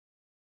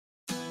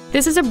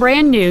This is a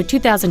brand new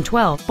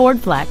 2012 Ford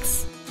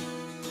Flex.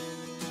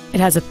 It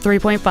has a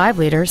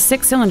 3.5-liter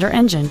six-cylinder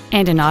engine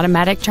and an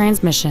automatic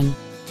transmission.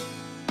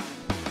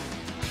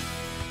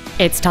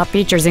 Its top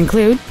features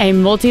include a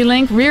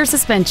multi-link rear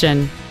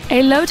suspension,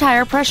 a low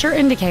tire pressure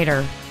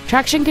indicator,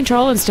 traction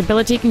control and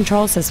stability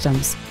control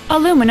systems,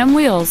 aluminum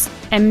wheels,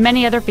 and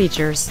many other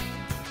features.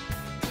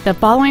 The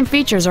following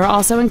features are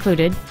also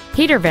included: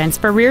 heater vents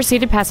for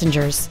rear-seated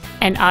passengers,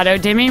 an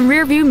auto-dimming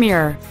rear-view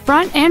mirror,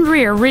 front and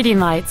rear reading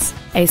lights,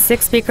 a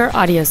 6-speaker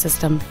audio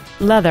system,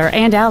 leather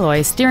and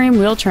alloy steering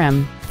wheel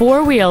trim,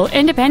 4-wheel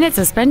independent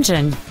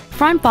suspension,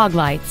 front fog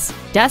lights,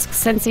 dusk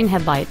sensing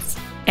headlights,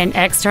 an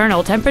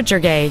external temperature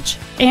gauge,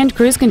 and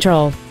cruise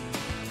control.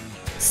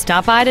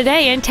 Stop by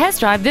today and test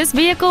drive this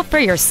vehicle for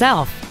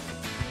yourself.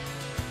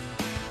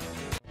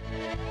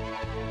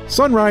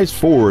 Sunrise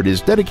Ford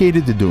is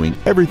dedicated to doing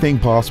everything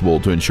possible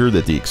to ensure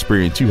that the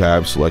experience you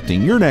have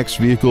selecting your next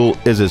vehicle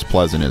is as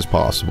pleasant as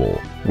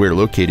possible. We're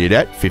located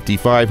at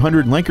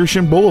 5500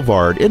 Lankershim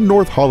Boulevard in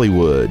North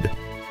Hollywood.